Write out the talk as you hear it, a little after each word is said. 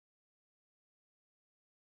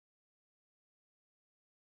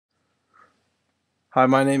Hi,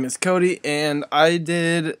 my name is Cody, and I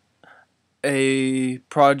did a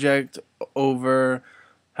project over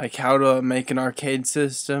like how to make an arcade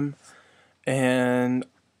system. And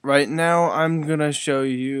right now I'm gonna show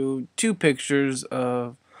you two pictures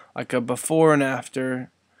of like a before and after.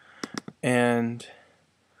 And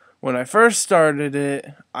when I first started it,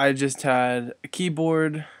 I just had a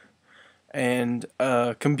keyboard and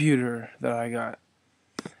a computer that I got.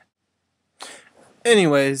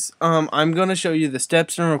 Anyways, I'm gonna show you the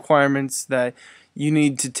steps and requirements that you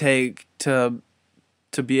need to take to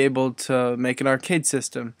be able to make an arcade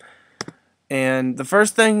system. And the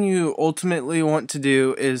first thing you ultimately want to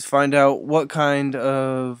do is find out what kind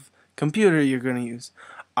of computer you're going to use.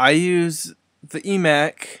 I use the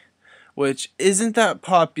eMac, which isn't that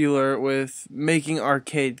popular with making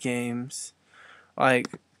arcade games.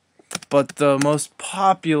 But the most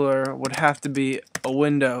popular would have to be a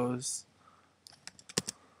Windows.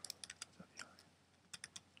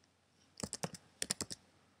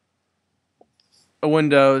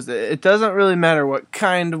 It doesn't really matter what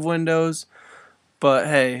kind of Windows, but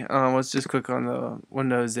hey, let's just click on the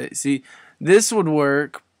Windows 8. See, this would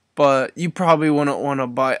work, but you probably wouldn't want to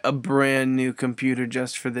buy a brand new computer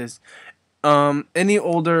just for this. Any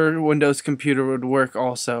older Windows computer would work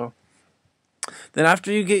also. Then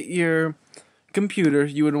after you get your computer,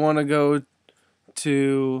 you would want to go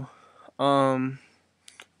to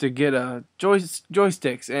get a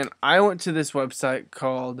joysticks, and I went to this website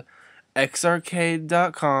called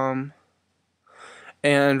xarcade.com.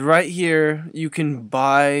 And right here you can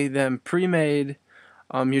buy them pre-made,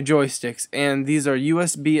 your joysticks, and these are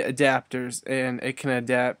USB adapters, and it can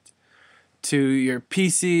adapt to your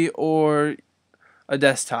PC or a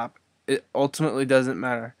desktop. It ultimately doesn't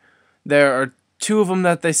matter. There are two of them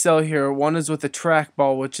that they sell here. One is with a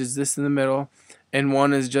trackball, which is this in the middle, and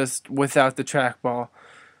one is just without the trackball.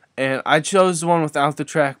 And I chose the one without the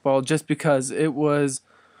trackball just because it was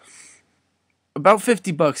about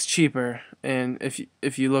 $50 cheaper. And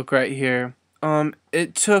if you look right here,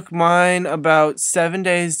 it took mine about 7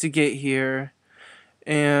 days to get here,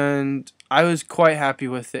 and I was quite happy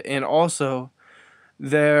with it. And also,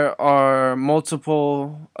 there are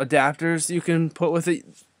multiple adapters you can put with it.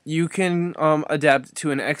 You can adapt it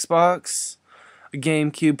to an Xbox, a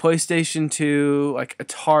GameCube, PlayStation 2, like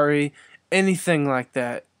Atari, anything like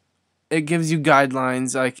that. It gives you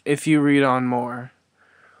guidelines, like if you read on more.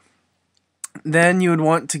 Then you would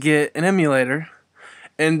want to get an emulator,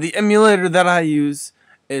 and the emulator that I use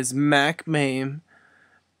is MacMaim.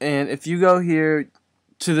 And if you go here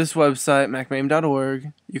to this website,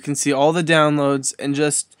 macmaim.org, you can see all the downloads and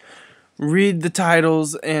just read the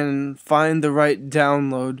titles and find the right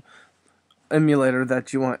download emulator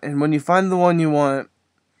that you want. And when you find the one you want,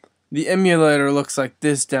 the emulator looks like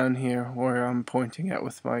this down here where I'm pointing at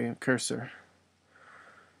with my cursor.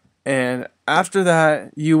 And after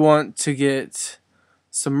that, you want to get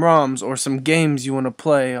some ROMs or some games you want to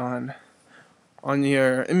play on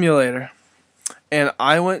your emulator. And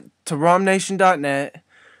I went to romnation.net,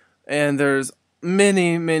 and there's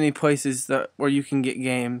many places where you can get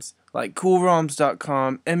games, like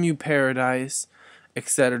coolroms.com, MU Paradise,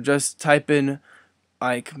 etc. Just type in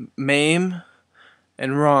like MAME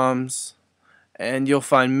and ROMs, and you'll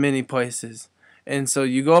find many places. And so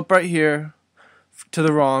you go up right here to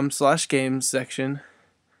the ROM/games section,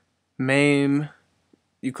 MAME.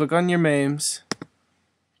 You click on your MAMEs,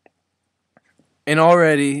 and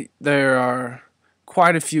already there are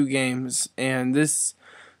quite a few games, and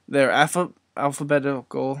they're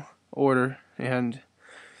alphabetical order, and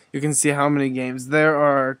you can see how many games. There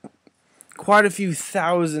are quite a few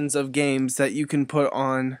thousands of games that you can put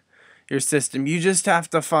on your system. You just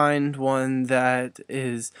have to find one that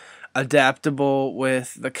is adaptable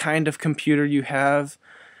with the kind of computer you have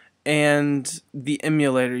and the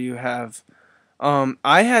emulator you have.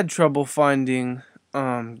 I had trouble finding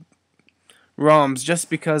ROMs just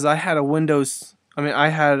because I had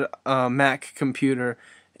a Mac computer,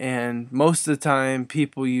 and most of the time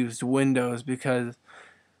people used Windows because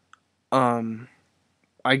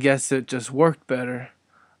I guess it just worked better.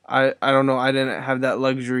 I don't know, I didn't have that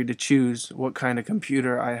luxury to choose what kind of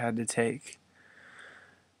computer I had to take.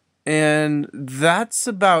 And that's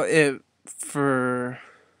about it for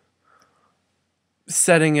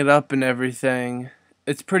setting it up and everything.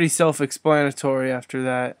 It's pretty self-explanatory after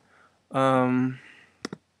that.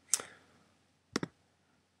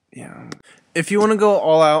 Yeah. If you want to go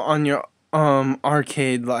all out on your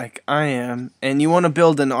arcade like I am, and you want to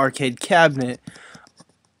build an arcade cabinet,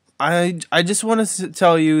 I just want to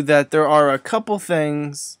tell you that there are a couple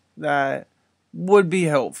things that would be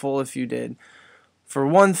helpful if you did. For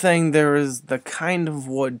one thing, there is the kind of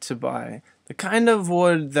wood to buy. the kind of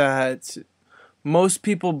wood that most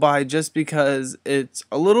people buy just because it's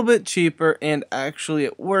a little bit cheaper and actually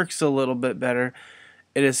it works a little bit better.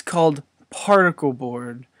 It is called particle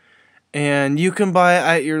board, and you can buy it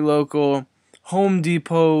at your local Home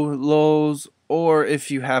Depot, Lowe's, or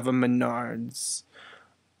if you have a Menards.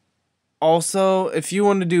 Also, if you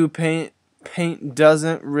want to do paint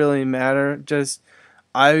doesn't really matter. Just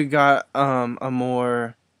I got a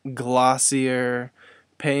more glossier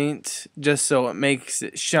paint just so it makes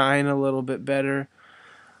it shine a little bit better.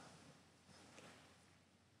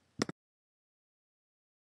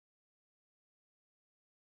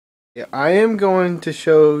 Yeah, I am going to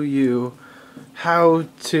show you how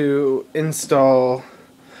to install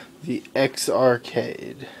the X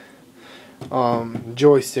Arcade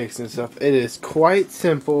joysticks and stuff. It is quite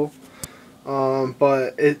simple,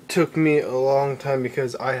 but it took me a long time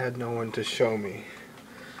because I had no one to show me.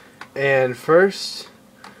 And first,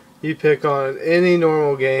 you pick on any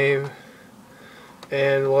normal game,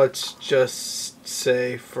 and let's just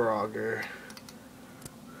say Frogger.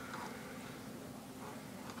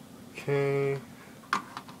 Okay.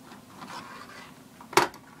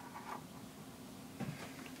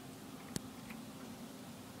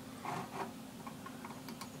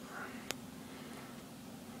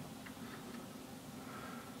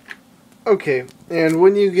 Okay, and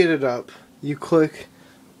when you get it up, you click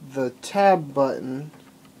the tab button,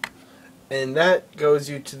 and that goes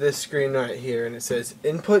you to this screen right here, and it says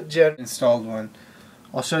input gen installed one.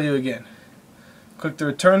 I'll show you again. Click the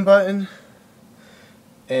return button,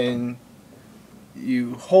 and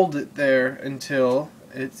you hold it there until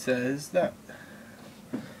it says that.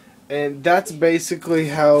 And that's basically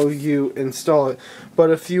how you install it. But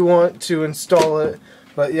if you want to install it,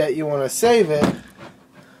 but yet you want to save it,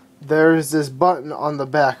 there's this button on the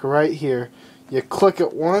back right here. You click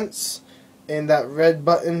it once, and that red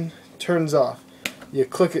button turns off. You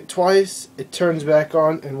click it twice, it turns back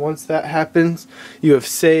on, and once that happens, you have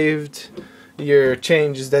saved your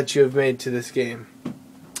changes that you have made to this game.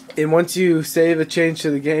 And once you save a change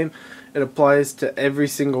to the game, it applies to every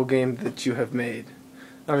single game that you have made.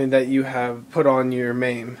 I mean, that you have put on your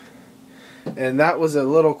MAME. And that was a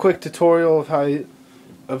little quick tutorial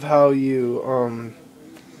of how you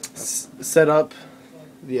set up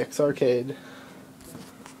the X Arcade.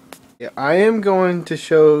 Yeah, I am going to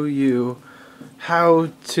show you how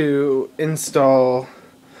to install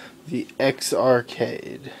the X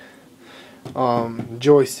Arcade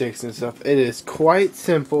joysticks and stuff. It is quite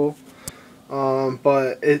simple,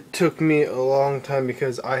 but it took me a long time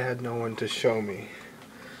because I had no one to show me.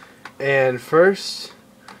 And first,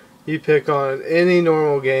 you pick on any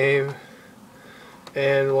normal game,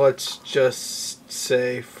 and let's just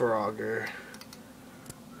say Frogger.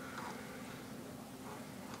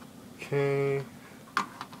 Okay.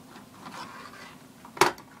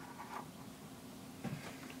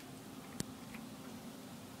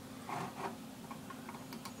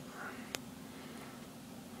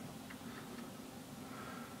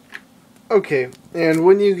 Okay, and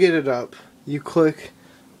when you get it up, you click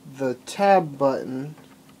the tab button,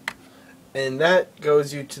 and that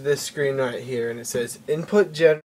goes you to this screen right here, and it says input gen